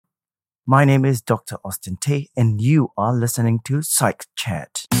My name is Dr. Austin Tay, and you are listening to Psych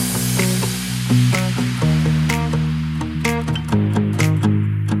Chat.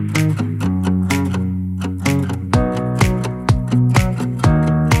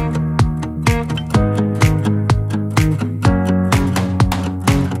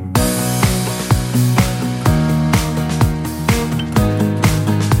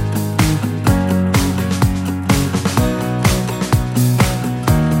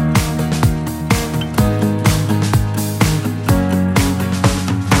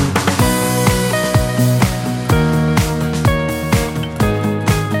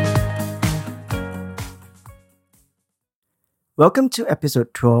 Welcome to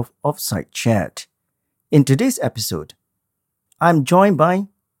episode 12 of Psych Chat. In today's episode, I'm joined by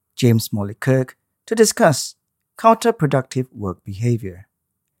James Molly-Kirk to discuss counterproductive work behavior.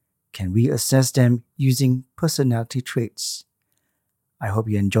 Can we assess them using personality traits? I hope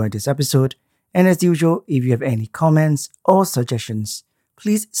you enjoyed this episode, and as usual, if you have any comments or suggestions,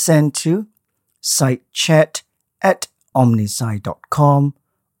 please send to psychchat@omnisci.com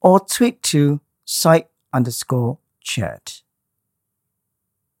or tweet to psych_chat.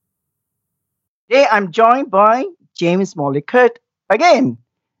 Today, I'm joined by James Molly-Kirk again.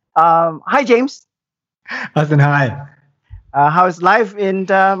 Hi, James. Austin, hi. How's life in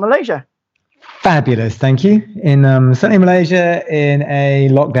Malaysia? Fabulous, thank you. In sunny Malaysia in a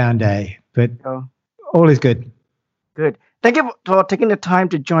lockdown day, but all is good. Good. Thank you for taking the time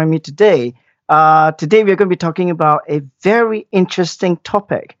to join me today. Today, we're going to be talking about a very interesting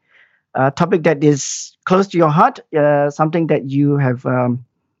topic, a topic that is close to your heart, something that you have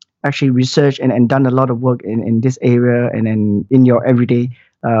actually researched and done a lot of work in this area, and then in your everyday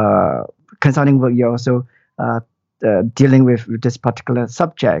consulting work, you're also dealing with this particular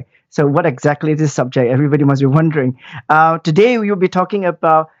subject. So what exactly is this subject? Everybody must be wondering. Today, we will be talking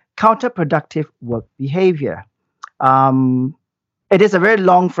about counterproductive work behavior. It is a very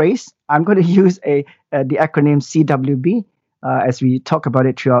long phrase. I'm going to use the acronym CWB as we talk about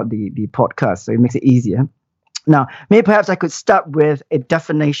it throughout the podcast, so it makes it easier. Now, maybe perhaps I could start with a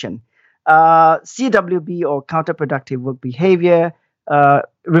definition. CWB, or counterproductive work behavior,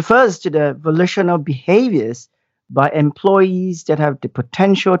 refers to the volitional behaviors by employees that have the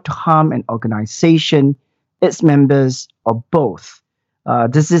potential to harm an organization, its members, or both.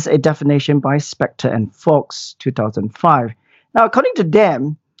 This is a definition by Spector and Fox, 2005. Now, according to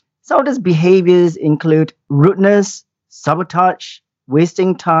them, some of these behaviors include rudeness, sabotage,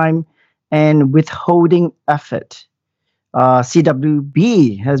 wasting time, and withholding effort.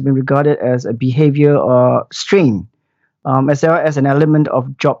 CWB has been regarded as a behavior or strain, as well as an element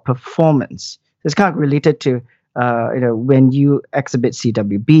of job performance. It's kind of related to, when you exhibit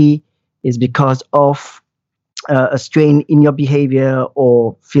CWB, is because of a strain in your behavior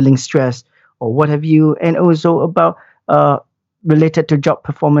or feeling stressed or what have you, and also about related to job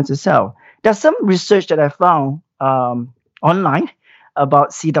performance itself. There's some research that I found online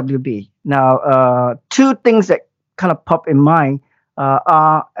about CWB. Now, two things that kind of pop in mind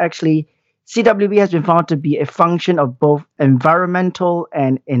are actually CWB has been found to be a function of both environmental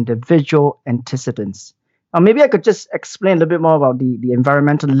and individual antecedents. Maybe I could just explain a little bit more about the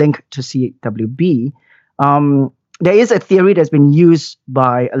environmental link to CWB. There is a theory that's been used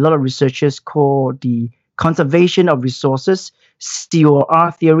by a lot of researchers called the conservation of resources,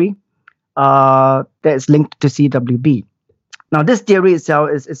 COR theory, that is linked to CWB. Now, this theory itself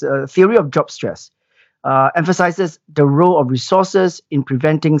is a theory of job stress, emphasizes the role of resources in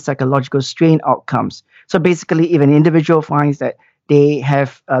preventing psychological strain outcomes. So basically, if an individual finds that they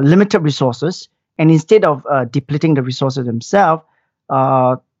have limited resources, and instead of depleting the resources themselves,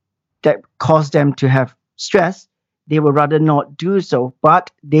 that cause them to have stress, they will rather not do so, but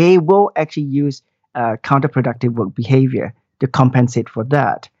they will actually use counterproductive work behavior to compensate for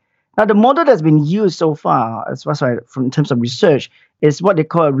that. Now, the model that's been used so far, as far as in terms of research, is what they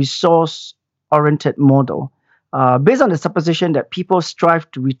call a resource-oriented model, based on the supposition that people strive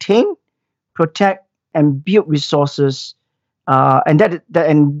to retain, protect, and build resources,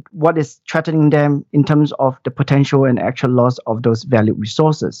 and what is threatening them in terms of the potential and actual loss of those valued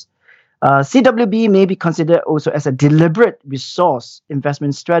resources. CWB may be considered also as a deliberate resource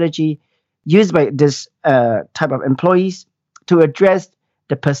investment strategy used by this type of employees to address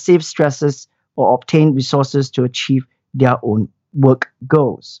the perceived stresses or obtain resources to achieve their own work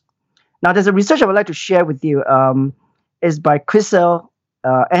goals. Now, there's a research I would like to share with you. Is by Crisell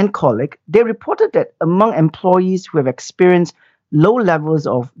and colleague. They reported that among employees who have experienced low levels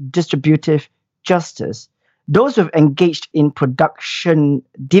of distributive justice, those who have engaged in production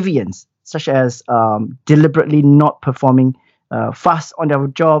deviance, such as deliberately not performing fast on their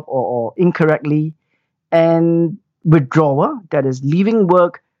job or incorrectly, and withdrawal, that is leaving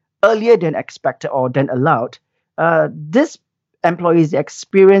work earlier than expected or than allowed. These employees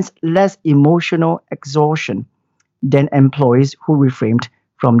experience less emotional exhaustion than employees who refrained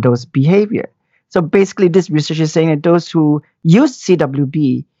from those behavior. So basically, this research is saying that those who use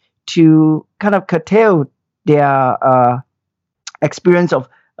CWB to kind of curtail their experience of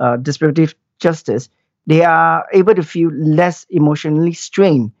distributive justice, they are able to feel less emotionally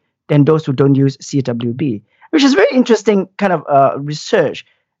strained than those who don't use CWB, which is very interesting kind of research.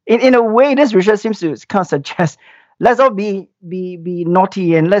 In a way, this research seems to kind of suggest let's all be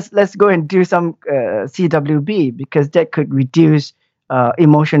naughty and let's go and do some CWB, because that could reduce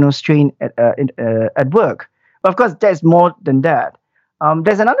emotional strain at work. But of course, there's more than that.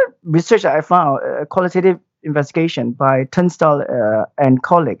 There's another research that I found, a qualitative investigation by Turnstile and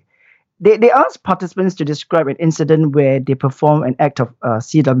colleague. They asked participants to describe an incident where they perform an act of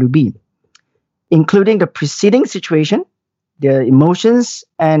CWB, including the preceding situation, their emotions,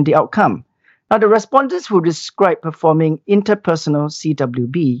 and the outcome. Now, the respondents who describe performing interpersonal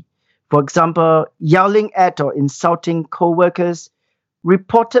CWB, for example, yelling at or insulting co-workers,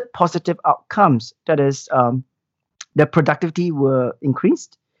 reported positive outcomes. That is, their productivity were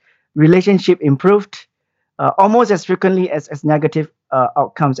increased, relationship improved, almost as frequently as negative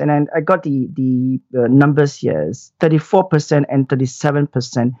outcomes. And then I got the numbers here, is 34% and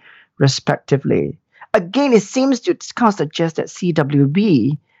 37% respectively. Again, it seems to kind of suggest that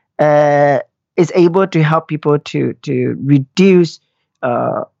CWB is able to help people to reduce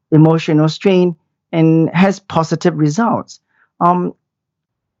emotional strain and has positive results.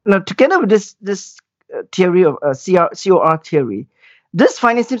 Now, together with this theory of COR theory, this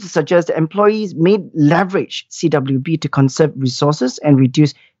finding seems to suggest that employees may leverage CWB to conserve resources and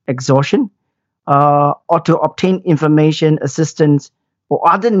reduce exhaustion, or to obtain information, assistance, or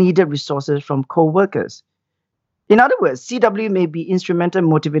other needed resources from co-workers. In other words, CW may be instrumental,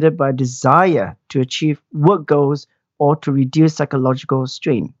 motivated by desire to achieve work goals or to reduce psychological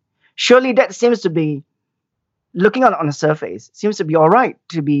strain. Surely that seems to be, looking on the surface, seems to be all right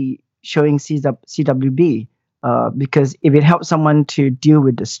to be showing CWB, because if it helps someone to deal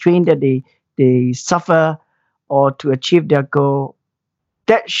with the strain that they suffer or to achieve their goal,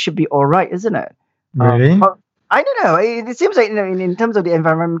 that should be all right, isn't it? Really? I don't know. It seems like, in terms of the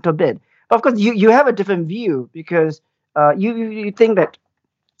environmental bit. But of course, you have a different view, because you think that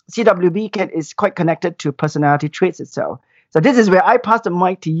CWB is quite connected to personality traits itself. So this is where I pass the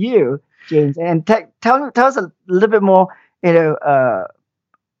mic to you, James, and tell us a little bit more.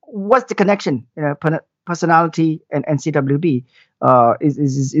 What's the connection? Personality and CWB.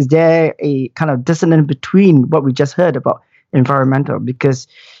 Is there a kind of dissonance between what we just heard about environmental? Because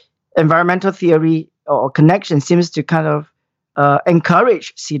environmental theory or connection seems to kind of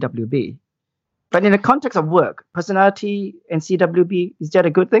encourage CWB. But in the context of work, personality and CWB, is that a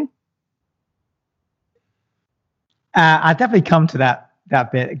good thing? I definitely come to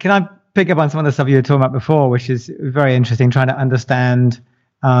that bit. Can I pick up on some of the stuff you were talking about before, which is very interesting, trying to understand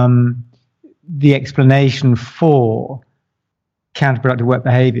the explanation for counterproductive work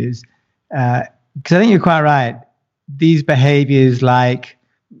behaviors? Because I think you're quite right. These behaviors like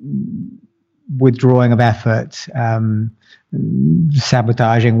withdrawing of effort,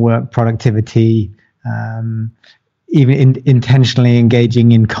 sabotaging work productivity, even intentionally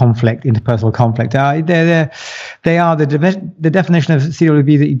engaging in conflict, interpersonal conflict. They are the definition of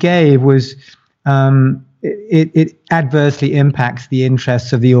CWB that you gave was it adversely impacts the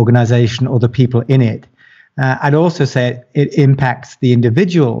interests of the organization or the people in it. I'd also say it impacts the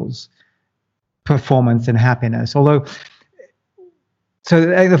individual's performance and happiness. Although, so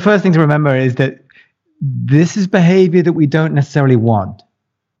the first thing to remember is that this is behavior that we don't necessarily want.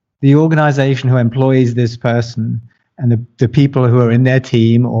 The organization who employs this person and the people who are in their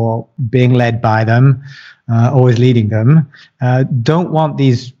team or being led by them, always leading them, don't want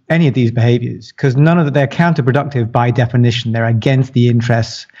any of these behaviors, because none of them, they're counterproductive by definition. They're against the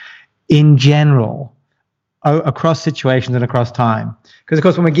interests in general, across situations and across time. Because of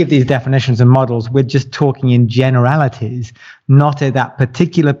course, when we give these definitions and models, we're just talking in generalities, not at that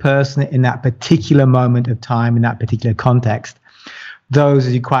particular person in that particular moment of time, in that particular context. Those,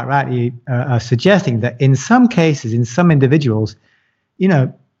 as you quite rightly are suggesting, that in some cases, in some individuals,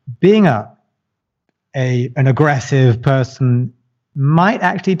 being an aggressive person might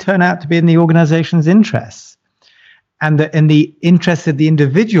actually turn out to be in the organization's interests, and in the interests of the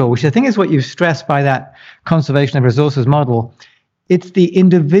individual, which I think is what you've stressed by that conservation of resources model. It's the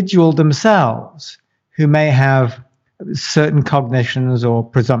individual themselves who may have certain cognitions or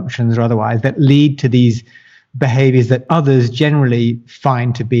presumptions or otherwise that lead to these behaviors that others generally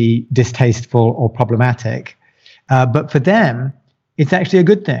find to be distasteful or problematic. But for them, it's actually a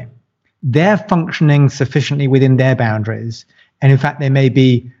good thing. They're functioning sufficiently within their boundaries. And in fact,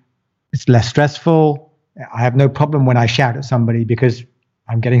 it's less stressful. I have no problem when I shout at somebody because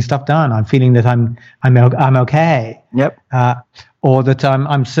I'm getting stuff done. I'm feeling that I'm okay. Yep. Or that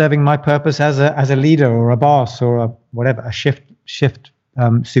I'm serving my purpose as a leader or a boss or a shift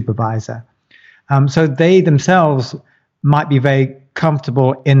supervisor. So they themselves might be very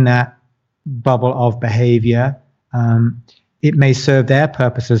comfortable in that bubble of behavior. It may serve their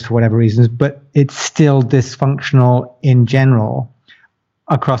purposes for whatever reasons, but it's still dysfunctional in general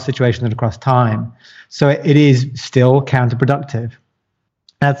across situations and across time. So it is still counterproductive.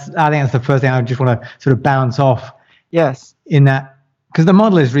 I think that's the first thing I just want to sort of bounce off. Yes. In that, because the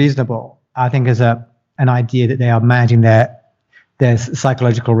model is reasonable, I think, as an idea that they are managing their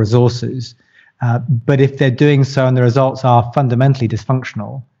psychological resources. But if they're doing so and the results are fundamentally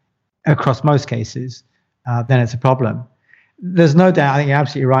dysfunctional across most cases, then it's a problem. There's no doubt, I think you're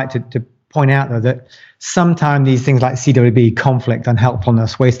absolutely right to point out, though, that sometimes these things like CWB, conflict,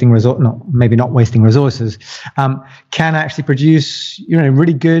 unhelpfulness, maybe not wasting resources, can actually produce,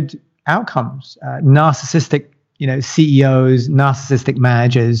 really good outcomes. Narcissistic, CEOs, narcissistic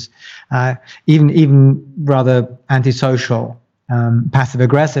managers, even rather antisocial,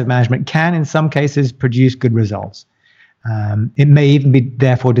 passive-aggressive management can, in some cases, produce good results. It may even be,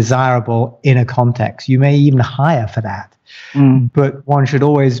 therefore, desirable in a context. You may even hire for that. But one should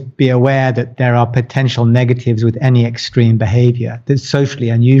always be aware that there are potential negatives with any extreme behavior that's socially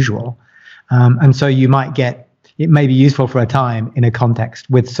unusual. And so it may be useful for a time in a context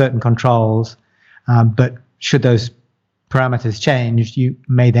with certain controls, but should those parameters change, you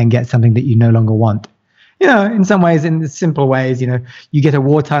may then get something that you no longer want. In some ways, in the simple ways, you get a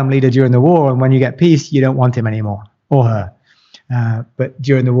wartime leader during the war, and when you get peace, you don't want him anymore, or her. But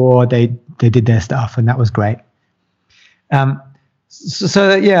during the war, they did their stuff, and that was great. CWB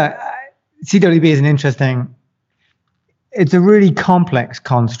is it's a really complex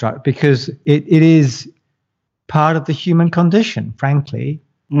construct because it is part of the human condition, frankly.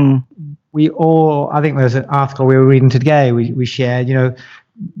 We all, I think there's an article we were reading today, we shared,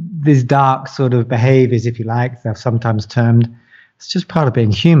 these dark sort of behaviors, if you like, they're sometimes termed, it's just part of being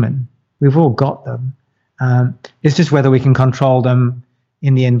human. We've all got them. It's just whether we can control them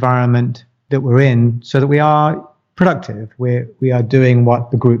in the environment that we're in so that we are productive. We are doing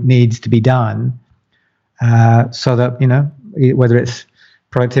what the group needs to be done, so that whether it's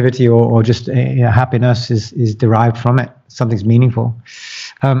productivity or just happiness is derived from it. Something's meaningful.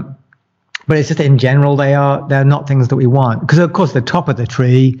 But it's just in general they're not things that we want, because of course the top of the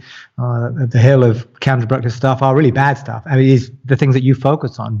tree, the hill of counterproductive stuff are really bad stuff. I mean, it's the things that you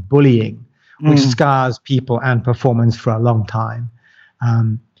focus on, bullying, which scars people and performance for a long time,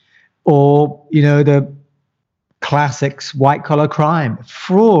 or the classics, white collar crime,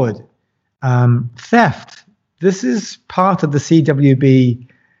 fraud, theft. This is part of the CWB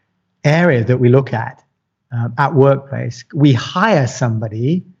area that we look at workplace. We hire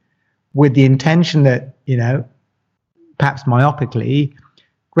somebody with the intention that, perhaps myopically,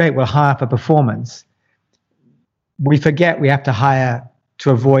 great, we'll hire for performance. We forget we have to hire to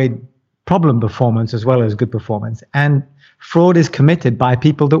avoid problem performance as well as good performance. And fraud is committed by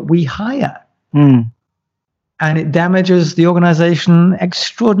people that we hire. And it damages the organization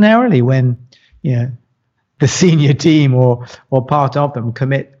extraordinarily when, the senior team or part of them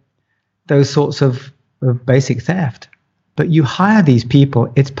commit those sorts of basic theft. But you hire these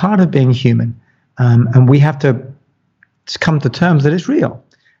people, it's part of being human. And we have to come to terms that it's real.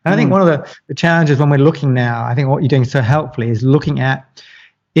 And I think one of the challenges when we're looking now, I think what you're doing so helpfully is looking at,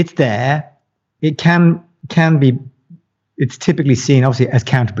 it's there, it can be, it's typically seen obviously as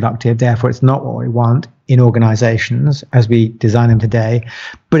counterproductive, therefore it's not what we want in organizations as we design them today,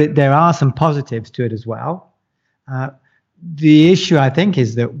 but there are some positives to it as well. The issue, I think,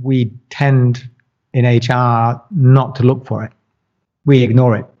 is that we tend in HR not to look for it. We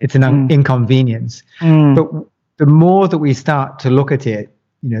ignore it. It's an inconvenience. But the more that we start to look at it,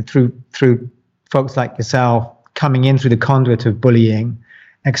 through folks like yourself coming in through the conduit of bullying,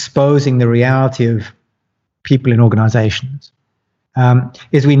 exposing the reality of people in organizations,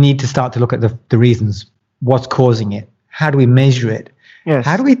 is we need to start to look at the reasons. What's causing it? How do we measure it? Yes.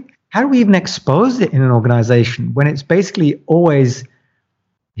 How do we even expose it in an organization when it's basically always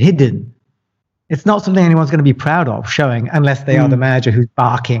hidden? It's not something anyone's going to be proud of showing unless they are the manager who's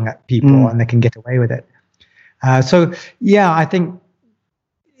barking at people and they can get away with it. I think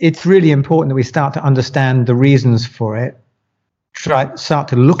it's really important that we start to understand the reasons for it, start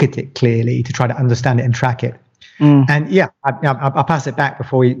to look at it clearly, to try to understand it and track it, And yeah, I'll pass it back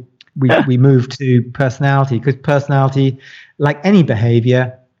before we move to personality, because personality, like any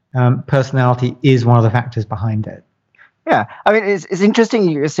behavior, personality is one of the factors behind it. Yeah, I mean, it's interesting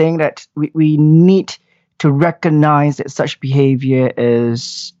you're saying that we need to recognize that such behavior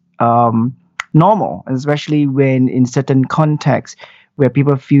is normal, especially when in certain contexts where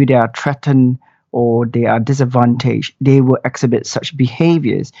people feel they are threatened or they are disadvantaged, they will exhibit such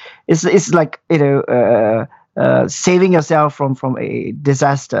behaviors. It's like, saving yourself from a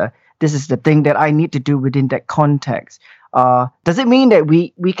disaster. This is the thing that I need to do within that context. Does it mean that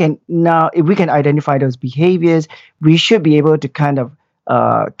we can now, if we can identify those behaviors, we should be able to kind of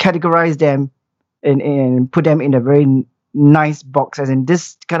categorize them and put them in a very nice box, as in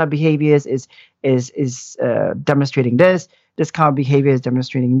this kind of behaviors is demonstrating this kind of behavior is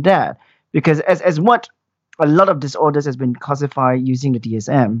demonstrating that? Because as what a lot of disorders has been classified using the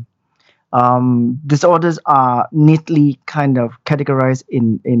DSM, disorders are neatly kind of categorized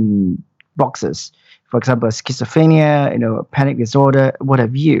in boxes. For example, schizophrenia, panic disorder, what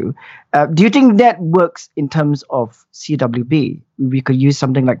have you. Do you think that works in terms of CWB? We could use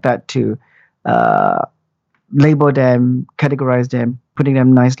something like that to label them, categorize them, putting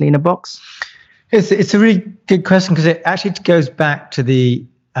them nicely in a box? It's a really good question, because it actually goes back to the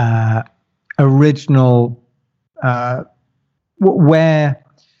original where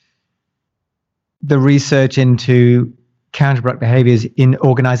the research into counterproductive behaviors in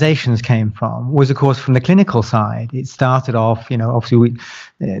organizations came from, was of course from the clinical side. It started off, obviously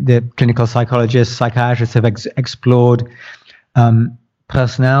the clinical psychologists, psychiatrists have explored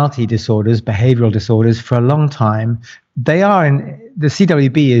personality disorders, behavioral disorders for a long time. They are the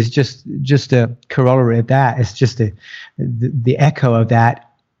CWB is just a corollary of that. It's just the echo of that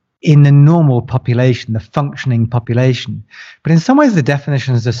in the normal population, the functioning population. But in some ways, the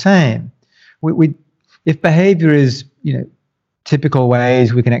definition is the same. If behavior is, typical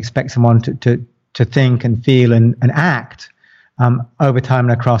ways we can expect someone to think and feel and act over time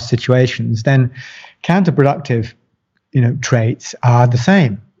and across situations, then counterproductive, traits are the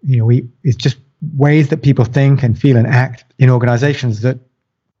same. It's just ways that people think and feel and act in organizations that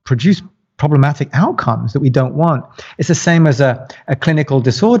produce problematic outcomes that we don't want. It's the same as a clinical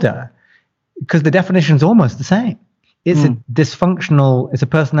disorder, because the definition is almost the same. It's it's a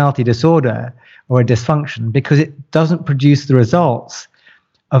personality disorder or a dysfunction because it doesn't produce the results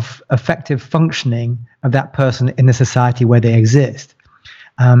of effective functioning of that person in the society where they exist.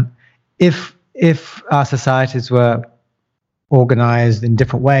 If our societies were organized in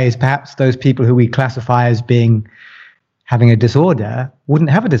different ways, perhaps those people who we classify as having a disorder wouldn't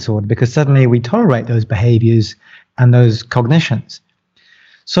have a disorder, because suddenly we tolerate those behaviors and those cognitions.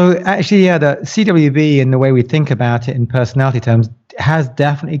 So actually, the CWB and the way we think about it in personality terms has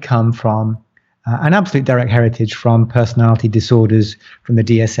definitely come from an absolute direct heritage from personality disorders, from the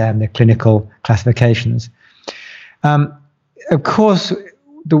DSM, the clinical classifications. Of course,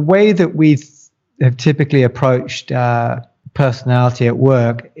 the way that we have typically approached personality at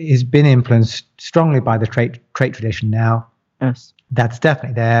work has been influenced strongly by the trait tradition now. Yes. That's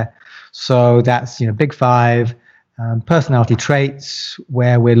definitely there. So that's, Big Five, personality traits,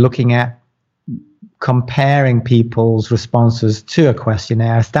 where we're looking at comparing people's responses to a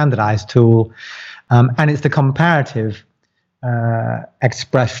questionnaire, a standardized tool, and it's the comparative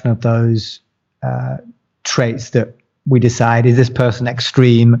expression of those traits that we decide, is this person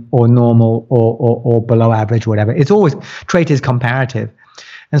extreme or normal or below average, or whatever. It's always, trait is comparative.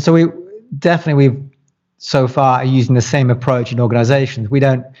 And so we've so far using the same approach in organizations.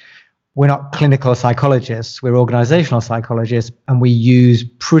 We're not clinical psychologists, we're organizational psychologists, and we use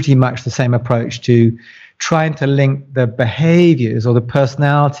pretty much the same approach to trying to link the behaviors or the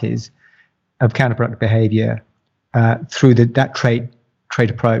personalities of counterproductive behavior through that trait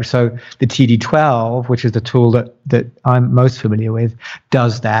approach. So the TD12, which is the tool that I'm most familiar with,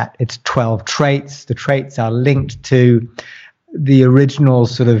 does that. It's 12 traits. The traits are linked to the original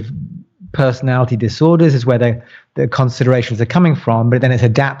sort of personality disorders, is where the considerations are coming from, but then it's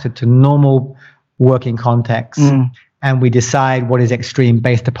adapted to normal working contexts, and we decide what is extreme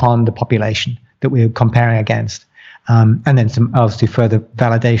based upon the population that we're comparing against, and then some obviously further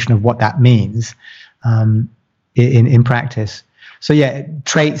validation of what that means in practice. So yeah,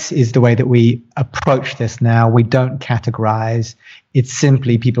 traits is the way that we approach this now. We don't categorize. It's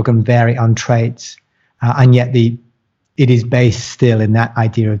simply people can vary on traits, and yet it is based still in that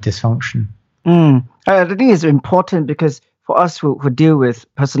idea of dysfunction. I think it's important because for us who deal with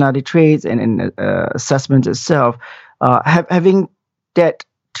personality traits and assessment itself, having that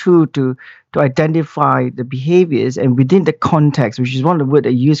tool to to identify the behaviors and within the context, which is one of the words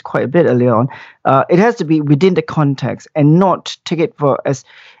I used quite a bit earlier on. It has to be within the context and not take it as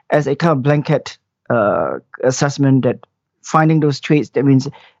a kind of blanket assessment that finding those traits, that means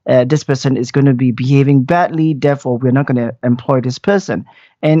this person is going to be behaving badly, therefore we're not going to employ this person.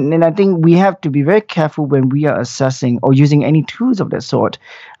 And I think we have to be very careful when we are assessing or using any tools of that sort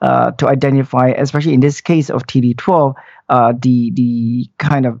to identify, especially in this case of TD12, the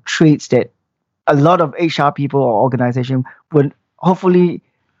kind of traits that a lot of HR people or organization would hopefully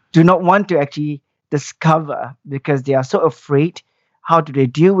do not want to actually discover, because they are so afraid. How do they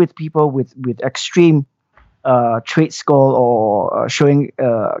deal with people with extreme trait score or showing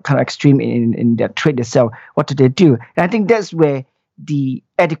kind of extreme in their trait itself? What do they do? And I think that's where the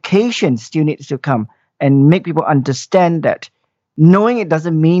education still needs to come and make people understand that knowing it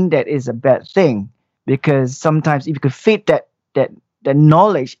doesn't mean that it's a bad thing, because sometimes if you could fit that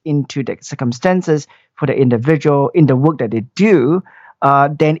knowledge into the circumstances for the individual in the work that they do,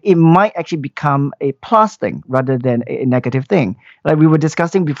 then it might actually become a plus thing rather than a negative thing. Like we were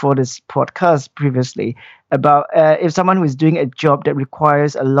discussing before this podcast previously about if someone who is doing a job that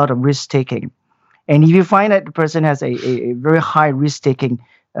requires a lot of risk-taking, and if you find that the person has a very high risk-taking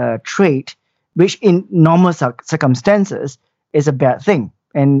trait, which in normal circumstances is a bad thing,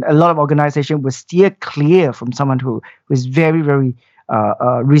 and a lot of organizations will steer clear from someone who is very, very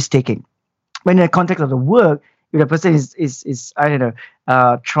risk-taking. When in the context of the work, if the person is I don't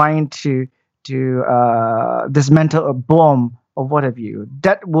know, trying to dismantle a bomb or what have you,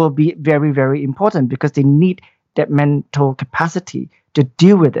 that will be very, very important, because they need that mental capacity to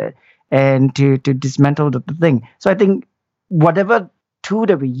deal with it and to dismantle the thing. So I think whatever tool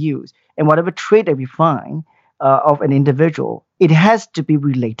that we use and whatever trait that we find of an individual, it has to be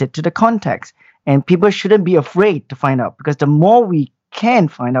related to the context. And people shouldn't be afraid to find out, because the more we can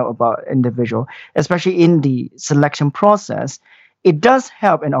find out about an individual, especially in the selection process, it does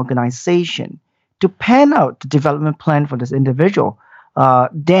help an organization to pan out the development plan for this individual.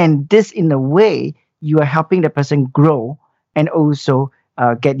 Then this, in a way, you are helping the person grow and also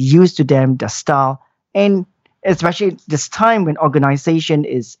get used to them, their style. And especially this time when organization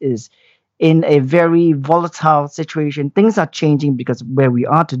is in a very volatile situation, things are changing, because where we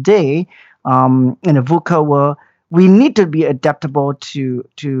are today in a VUCA world, we need to be adaptable to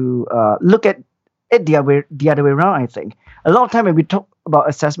look at it the other way around. I think a lot of time when we talk about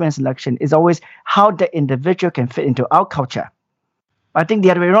assessment and selection, is always how the individual can fit into our culture. I think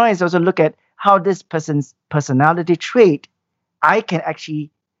the other way around is also look at how this person's personality trait I can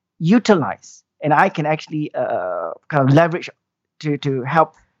actually utilize, and I can actually kind of leverage to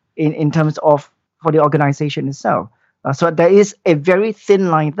help in terms of for the organization itself. So there is a very thin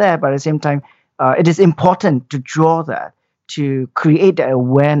line there, but at the same time, it is important to draw that, to create the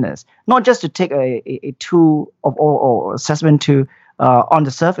awareness, not just to take a tool of or assessment tool on the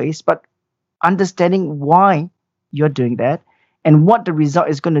surface, but understanding why you're doing that and what the result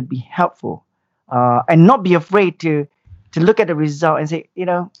is going to be helpful, and not be afraid to look at the result and say,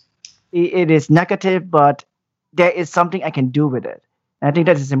 it is negative, but there is something I can do with it. And I think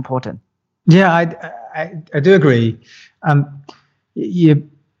that is important. Yeah, I do agree.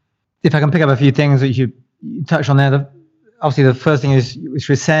 If I can pick up a few things that you touched on there, obviously the first thing is, which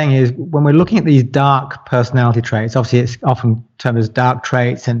we're saying is, when we're looking at these dark personality traits, obviously it's often termed as dark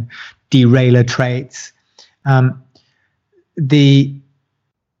traits and derailer traits. The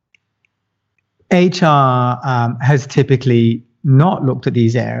HR has typically not looked at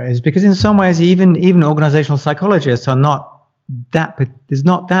these areas, because in some ways even organizational psychologists are not there's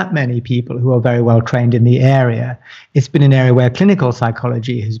not that many people who are very well trained in the area. It's been an area where clinical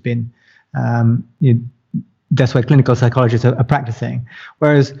psychology has been that's where clinical psychologists are practicing.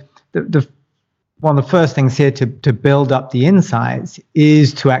 Whereas one of the first things here to build up the insights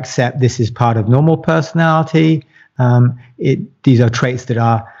is to accept this is part of normal personality. These are traits that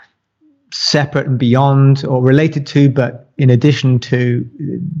are separate and beyond or related to, but in addition to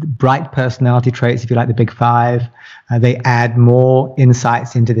bright personality traits, if you like, the big five, they add more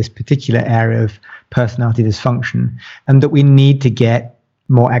insights into this particular area of personality dysfunction, and that we need to get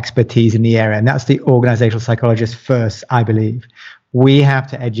more expertise in the area. And that's the organizational psychologist first, I believe. We have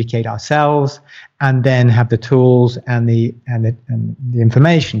to educate ourselves and then have the tools and the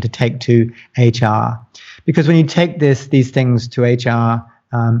information to take to HR. Because when you take these things to HR,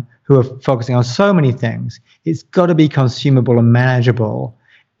 who are focusing on so many things, it's got to be consumable and manageable.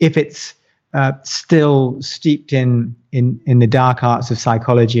 If it's still steeped in the dark arts of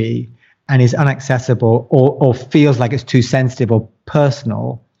psychology and is inaccessible or feels like it's too sensitive or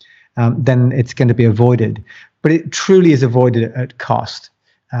personal, then it's going to be avoided. But it truly is avoided at cost.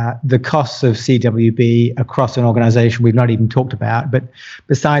 the costs of CWB across an organization we've not even talked about, but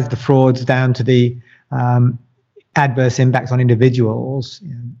besides the frauds down to the adverse impacts on individuals,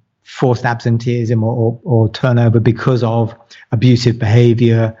 forced absenteeism or turnover because of abusive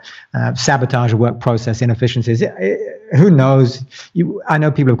behavior, sabotage of work process inefficiencies. Who knows? I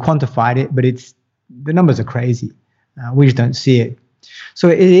know people have quantified it, but the numbers are crazy. We just don't see it. So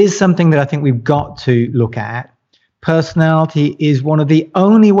it is something that I think we've got to look at. Personality is one of the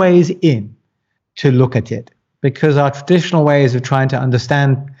only ways in to look at it, because our traditional ways of trying to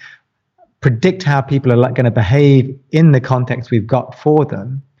understand, predict how people are going to behave in the context we've got for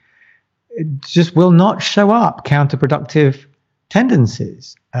them, it just will not show up counterproductive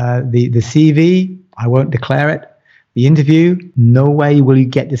tendencies. The CV, I won't declare it. The interview, no way will you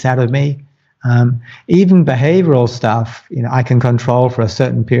get this out of me. Even behavioral stuff, I can control for a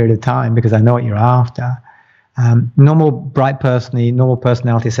certain period of time because I know what you're after. Normal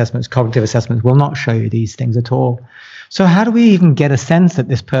personality assessments, cognitive assessments will not show you these things at all. So how do we even get a sense that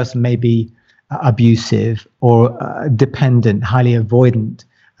this person may be abusive or dependent, highly avoidant,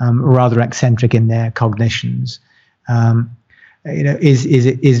 rather eccentric in their cognitions?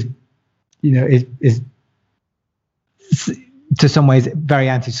 Is to some ways very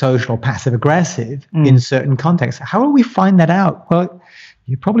antisocial, passive aggressive in certain contexts? How will we find that out? Well,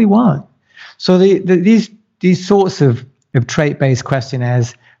 you probably won't. So these sorts of trait-based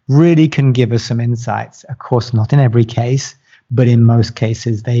questionnaires really can give us some insights. Of course, not in every case, but in most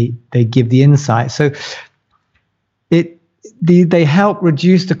cases, they give the insight. So they help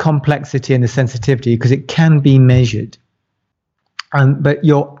reduce the complexity and the sensitivity because it can be measured. But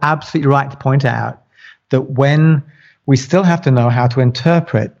you're absolutely right to point out that when we still have to know how to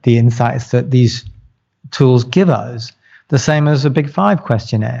interpret the insights that these tools give us, the same as a Big Five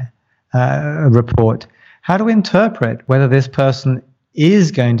questionnaire report. How do we interpret whether this person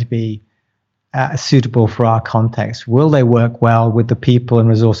is going to be suitable for our context? Will they work well with the people and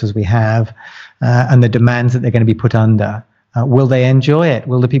resources we have and the demands that they're going to be put under? Will they enjoy it?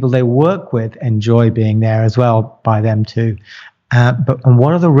 Will the people they work with enjoy being there as well by them too? And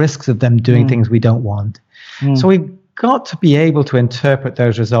what are the risks of them doing things we don't want? So we've got to be able to interpret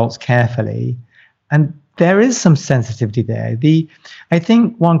those results carefully. And there is some sensitivity there. I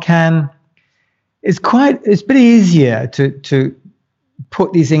think one can... It's a bit easier to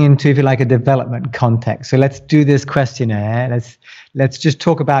put these things into, if you like, a development context. So let's do this questionnaire. Let's just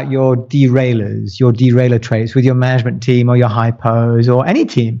talk about your derailers, your derailer traits with your management team or your hypos or any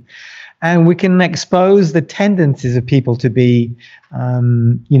team. And we can expose the tendencies of people to be,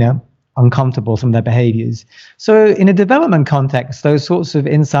 uncomfortable, some of their behaviors. So in a development context, those sorts of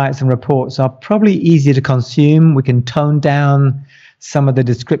insights and reports are probably easier to consume. We can tone down some of the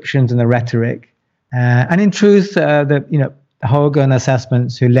descriptions and the rhetoric. And in truth, the Hogan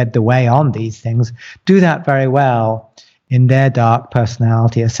assessments, who led the way on these things, do that very well in their dark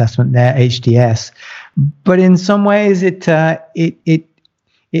personality assessment, their HDS. But in some ways, it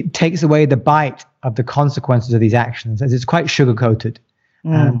takes away the bite of the consequences of these actions, as it's quite sugar-coated.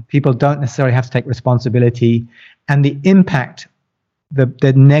 People don't necessarily have to take responsibility, and the impact,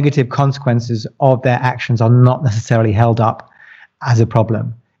 the negative consequences of their actions are not necessarily held up as a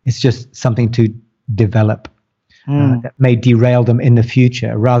problem. It's just something to develop that may derail them in the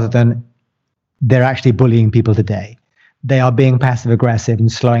future, rather than they're actually bullying people today. They are being passive aggressive and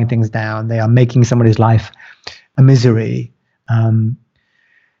slowing things down. They are making somebody's life a misery.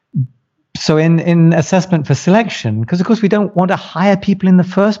 So in assessment for selection, because of course we don't want to hire people in the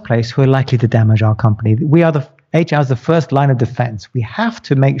first place who are likely to damage our company. HR is the first line of defense. We have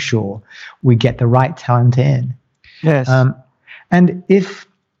to make sure we get the right talent in. Yes. And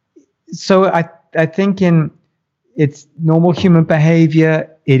I think it's normal human behavior.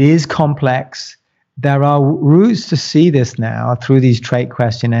 It is complex. There are routes to see this now through these trait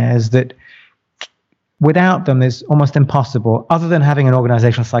questionnaires that without them is almost impossible, other than having an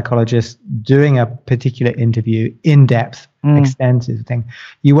organizational psychologist doing a particular interview, in-depth, extensive thing.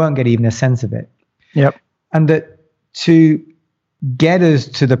 You won't get even a sense of it. Yep. And that to get us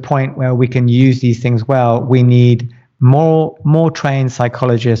to the point where we can use these things well, we need more trained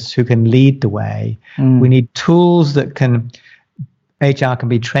psychologists who can lead the way. We need tools that HR can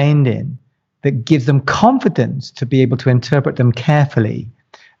be trained in, that gives them confidence to be able to interpret them carefully.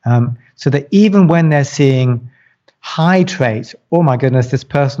 So that even when they're seeing high traits, oh my goodness, this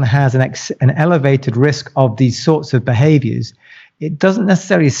person has an elevated risk of these sorts of behaviors, it doesn't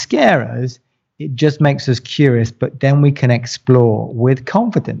necessarily scare us. It just makes us curious, but then we can explore with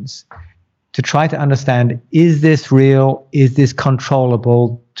confidence to try to understand, is this real? Is this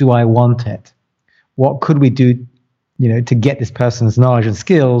controllable? Do I want it? What could we do to get this person's knowledge and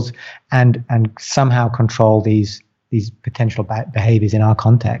skills, and somehow control these potential behaviors in our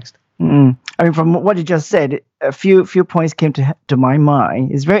context. I mean, from what you just said, a few points came to my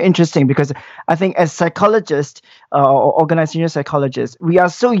mind. It's very interesting because I think as psychologists or organizational psychologists, we are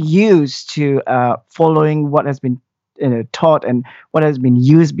so used to following what has been taught and what has been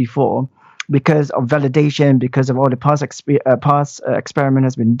used before, because of validation, because of all the past experiment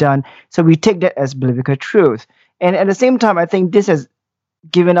has been done. So we take that as biblical truth. And at the same time, I think this has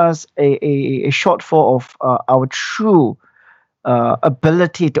given us a shortfall of our true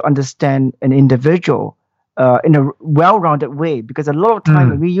ability to understand an individual in a well-rounded way. Because a lot of time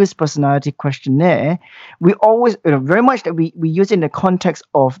when we use personality questionnaire, we always, very much that we use it in the context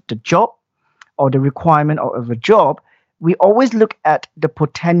of the job or the requirement of a job. We always look at the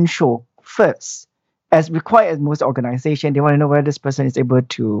potential first. As required in most organizations, they want to know whether this person is able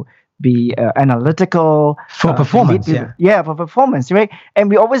to be analytical for performance. For performance, right?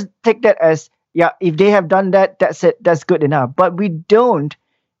 And we always take that as, if they have done that, that's it, that's good enough. But we don't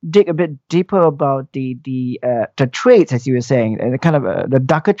dig a bit deeper about the traits, as you were saying, and the kind of the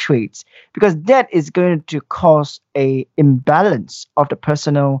darker traits, because that is going to cause a imbalance of the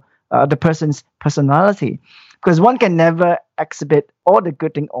person's personality. Because one can never exhibit all the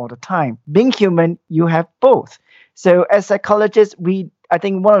good thing all the time. Being human, you have both. So as psychologists, I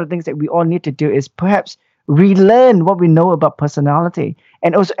think one of the things that we all need to do is perhaps relearn what we know about personality,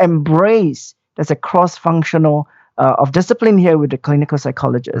 and also embrace there's a cross-functional of discipline here with the clinical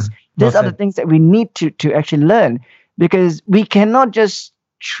psychologists. These are the things that we need to actually learn, because we cannot just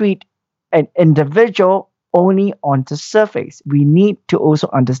treat an individual only on the surface. We need to also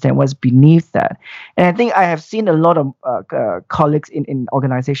understand what's beneath that. And I think I have seen a lot of colleagues in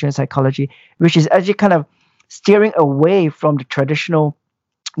organizational psychology, which is actually kind of steering away from the traditional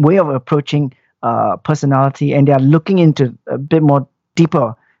way of approaching personality, and they are looking into a bit more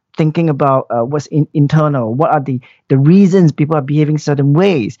deeper, thinking about what's internal. What are the reasons people are behaving certain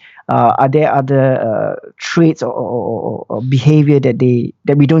ways? Are there other traits or behavior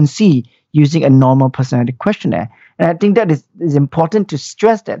that we don't see using a normal personality questionnaire? And I think that is important to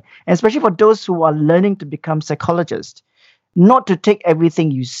stress that, and especially for those who are learning to become psychologists, not to take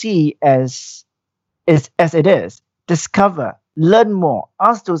everything you see as it is. Discover, learn more,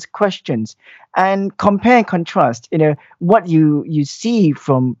 ask those questions, and compare and contrast. What you see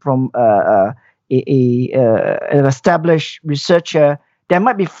from an established researcher. There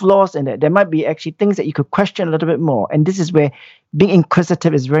might be flaws in it. There might be actually things that you could question a little bit more. And this is where being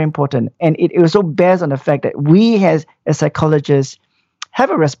inquisitive is very important. And it also bears on the fact that we as psychologists have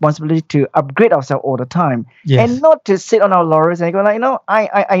a responsibility to upgrade ourselves all the time. Yes. And not to sit on our laurels and go like,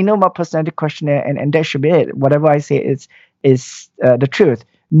 I know my personality questionnaire and that should be it. Whatever I say is the truth.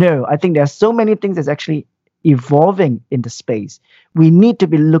 No, I think there are so many things that's actually evolving in the space. We need to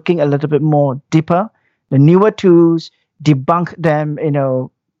be looking a little bit more deeper, the newer tools, debunk them,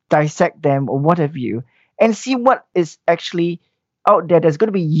 dissect them or what have you, and see what is actually out there that's going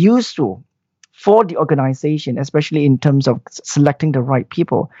to be useful for the organization, especially in terms of selecting the right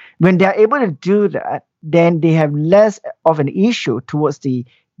people. When they're able to do that, then they have less of an issue towards the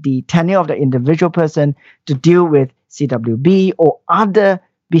tenure of the individual person to deal with CWB or other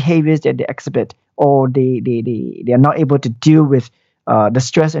behaviors that they exhibit, or they are not able to deal with the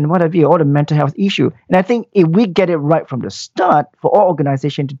stress and what have you, or the mental health issue. And I think if we get it right from the start for all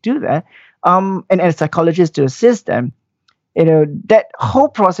organizations to do that, and as psychologists to assist them, that whole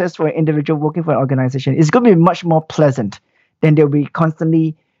process for an individual working for an organization is going to be much more pleasant than they'll be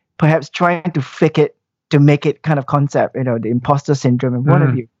constantly perhaps trying to fake it to make it kind of concept, the imposter syndrome and what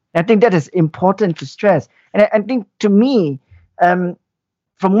have you. And I think that is important to stress. And I think to me,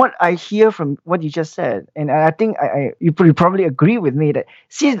 from what I hear from what you just said, and I think you probably agree with me that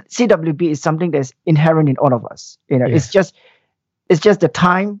CWB is something that's inherent in all of us. Yes. It's just the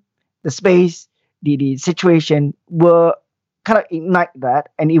time, the space, the situation will kind of ignite that.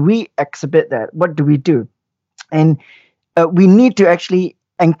 And if we exhibit that, what do we do? And we need to actually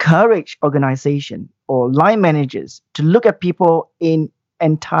encourage organization or line managers to look at people in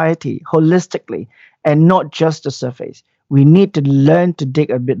entirety, holistically, and not just the surface. We need to learn to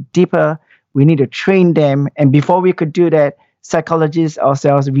dig a bit deeper. We need to train them. And before we could do that, psychologists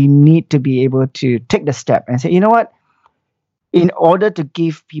ourselves, we need to be able to take the step and say, you know what? In order to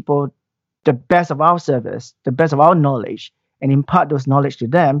give people the best of our service, the best of our knowledge, and impart those knowledge to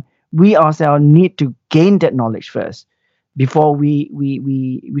them, we ourselves need to gain that knowledge first before we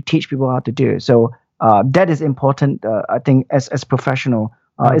teach people how to do it. So that is important, I think, as professional.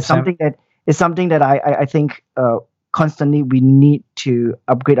 It's something that I think constantly we need to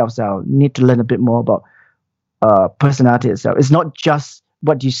upgrade ourselves, need to learn a bit more about personality itself. It's not just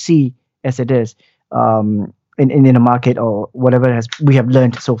what you see as it is in the market or whatever we have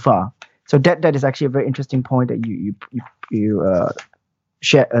learned so far. So that is actually a very interesting point that you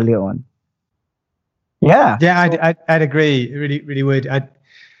shared earlier on. Yeah. Yeah, I'd agree. Really would.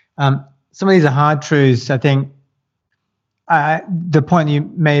 Some of these are hard truths. I think the point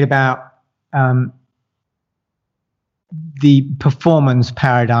you made about the performance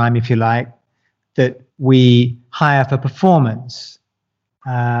paradigm, if you like, that we hire for performance,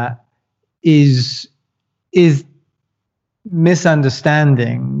 is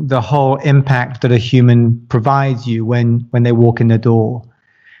misunderstanding the whole impact that a human provides you when they walk in the door.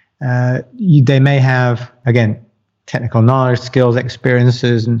 They may have, again, technical knowledge, skills,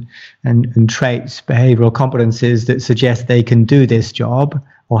 experiences, and traits, behavioral competencies that suggest they can do this job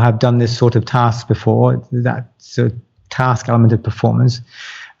or have done this sort of task before. That's a task element of performance.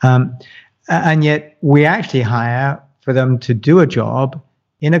 And yet we actually hire for them to do a job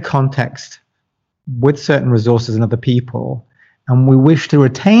in a context with certain resources and other people, and we wish to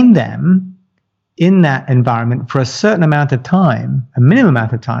retain them in that environment for a certain amount of time, a minimum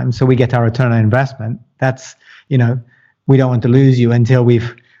amount of time, so we get our return on investment. That's, we don't want to lose you until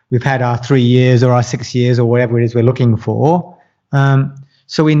we've had our 3 years or our 6 years or whatever it is we're looking for.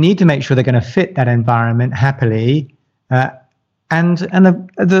 So we need to make sure they're going to fit that environment happily. And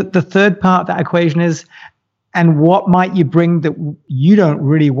the third part of that equation is, and what might you bring that you don't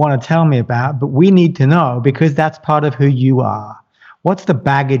really want to tell me about, but we need to know because that's part of who you are. What's the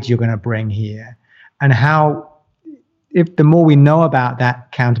baggage you're going to bring here? And how, if the more we know about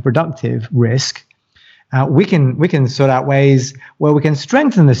that counterproductive risk, we can sort out ways where we can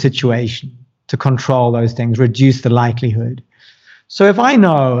strengthen the situation to control those things, reduce the likelihood. So if I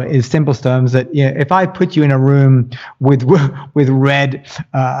know, in simple terms, that if I put you in a room with red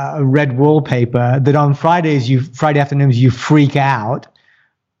wallpaper, that on Friday afternoons you freak out,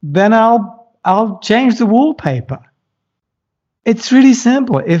 then I'll change the wallpaper. It's really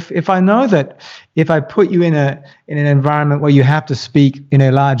simple. If I know that if I put you in an environment where you have to speak in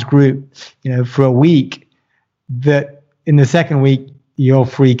a large group, for a week, that in the second week you'll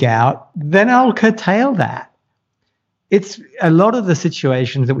freak out, then I'll curtail that. It's a lot of the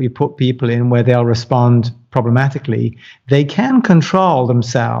situations that we put people in where they'll respond problematically. They can control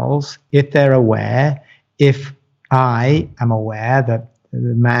themselves if they're aware, if I am aware, that the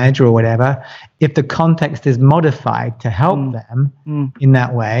manager or whatever, if the context is modified to help them in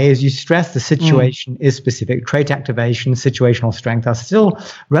that way. As you stress, the situation is specific. Trait activation, situational strength are still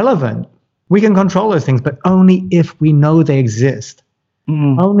relevant. We can control those things, but only if we know they exist,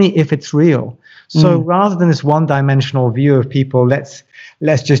 only if it's real. So rather than this one-dimensional view of people, let's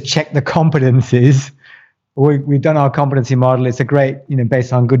just check the competencies. We've done our competency model. It's a great,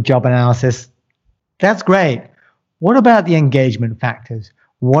 based on good job analysis. That's great. What about the engagement factors?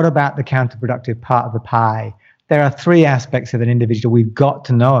 What about the counterproductive part of the pie? There are 3 aspects of an individual we've got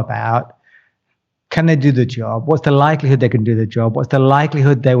to know about. Can they do the job? What's the likelihood they can do the job? What's the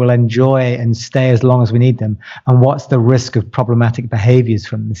likelihood they will enjoy and stay as long as we need them? And what's the risk of problematic behaviors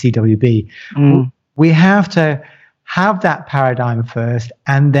from the CWB? We have to have that paradigm first,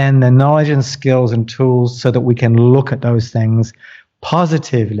 and then the knowledge and skills and tools so that we can look at those things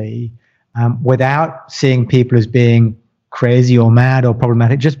positively, without seeing people as being crazy or mad or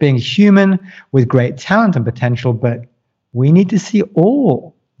problematic, just being human with great talent and potential. But we need to see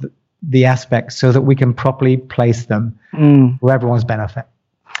all the aspects so that we can properly place them for everyone's benefit.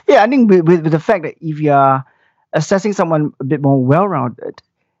 Yeah, I think with the fact that if you are assessing someone a bit more well-rounded,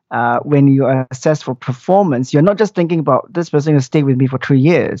 when you assess for performance, you're not just thinking about this person will stay with me for 3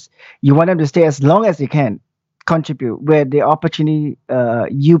 years. You want them to stay as long as they can, contribute where the opportunity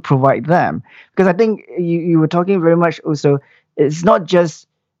you provide them. Because I think you were talking very much also, it's not just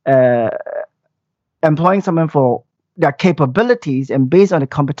employing someone for their capabilities and based on the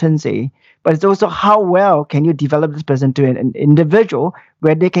competency, but it's also how well can you develop this person to an individual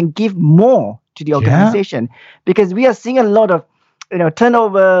where they can give more to the organization. Because we are seeing a lot of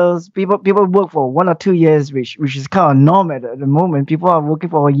turnovers. People work for 1 or 2 years, which is kind of normal at the moment. People are working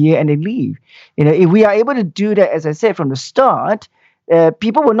for a year and they leave. If we are able to do that, as I said from the start,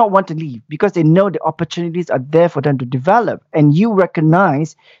 people will not want to leave because they know the opportunities are there for them to develop. And you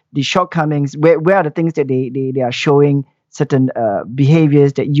recognize the shortcomings. Where are the things that they are showing certain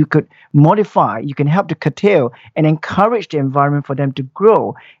behaviors that you could modify, you can help to curtail and encourage the environment for them to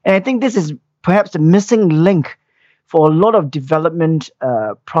grow. And I think this is perhaps the missing link for a lot of development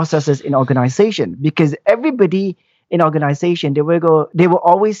processes in organization, because everybody in organization, they will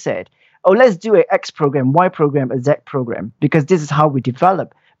always say, oh, let's do an X program, Y program, a Z program, because this is how we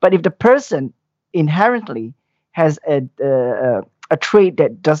develop. But if the person inherently has a trait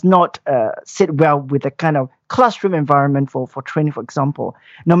that does not sit well with the kind of classroom environment for training, for example,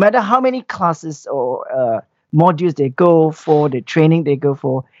 no matter how many classes or modules they go for, the training they go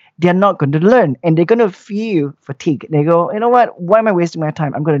for, they're not going to learn and they're going to feel fatigued. They go, you know what? Why am I wasting my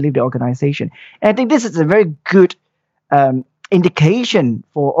time? I'm going to leave the organization. And I think this is a very good indication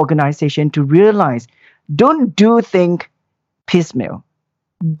for organization to realize, don't do things piecemeal.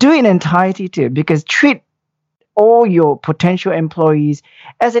 Do it in entirety too, because treat all your potential employees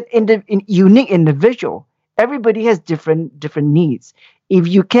as an unique individual. Everybody has different needs. If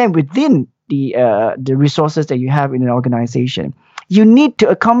you can, within the resources that you have in an organization, you need to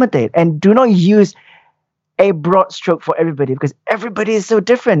accommodate and do not use a broad stroke for everybody, because everybody is so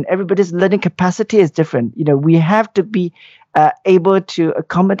different. Everybody's learning capacity is different. We have to be able to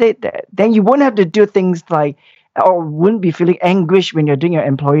accommodate that. Then you won't have to do things like, or wouldn't be feeling anguish when you're doing your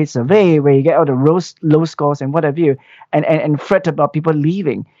employee survey where you get all the low scores and what have you, and fret about people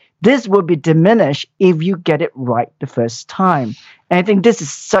leaving. This will be diminished if you get it right the first time. And I think this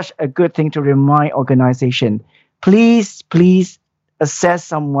is such a good thing to remind organization. Please assess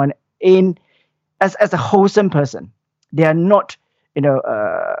someone as a wholesome person. They are not,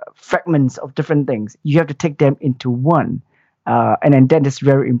 fragments of different things. You have to take them into one. And then that is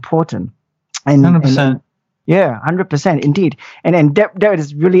very important. And 100%. Yeah, 100%, indeed. And that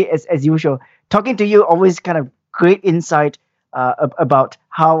is really, as usual, talking to you, always kind of great insight about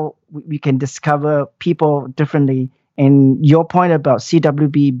how we can discover people differently. And your point about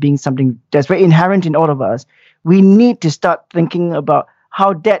CWB being something that's very inherent in all of us, we need to start thinking about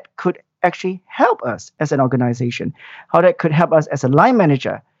how that could actually help us as an organization, how that could help us as a line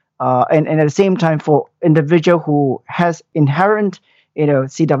manager, and at the same time for individual who has inherent,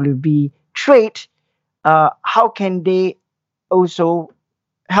 CWB trait. How can they also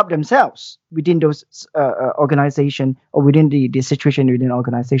help themselves within those organization or within the situation within the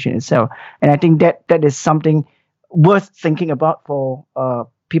organization itself? And I think that is something worth thinking about for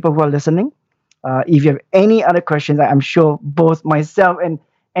people who are listening. If you have any other questions, I'm sure both myself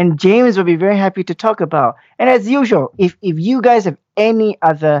and James will be very happy to talk about. And as usual, if you guys have any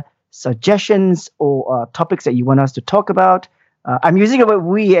other suggestions or topics that you want us to talk about, I'm using the word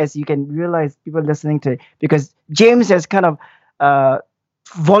we, as you can realize, people listening to it, because James has kind of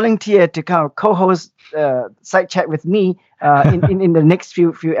volunteered to kind of co-host Side Chat with me in the next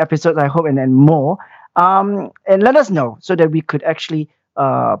few episodes, I hope, and then more. And let us know so that we could actually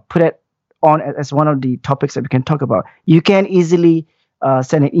put it on as one of the topics that we can talk about. You can easily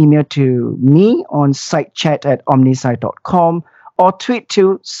send an email to me on sidechat@omnisci.com or tweet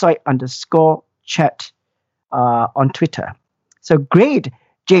to site_chat on Twitter. So great,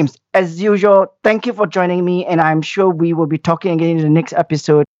 James. As usual, thank you for joining me, and I'm sure we will be talking again in the next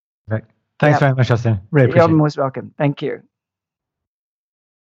episode. Right. Thanks very much, Justin. Really appreciate it. You're most welcome. Thank you.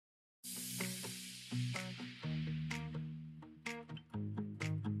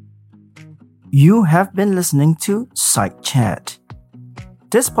 You have been listening to Side Chat.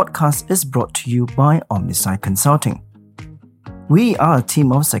 This podcast is brought to you by OmniSci Consulting. We are a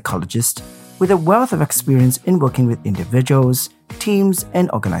team of psychologists with a wealth of experience in working with individuals, teams, and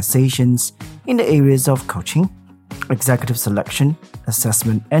organizations in the areas of coaching, executive selection,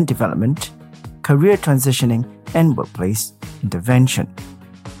 assessment and development, career transitioning, and workplace intervention.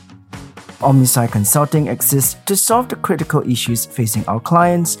 OmniSci Consulting exists to solve the critical issues facing our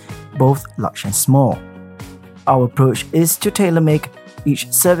clients, both large and small. Our approach is to tailor-make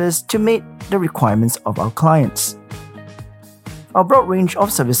each service to meet the requirements of our clients. Our broad range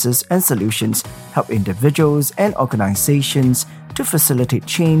of services and solutions help individuals and organizations to facilitate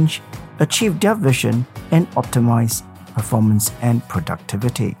change, achieve their vision, and optimize performance and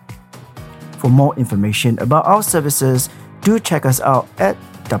productivity. For more information about our services, do check us out at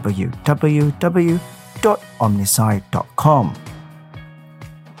www.omnisci.com.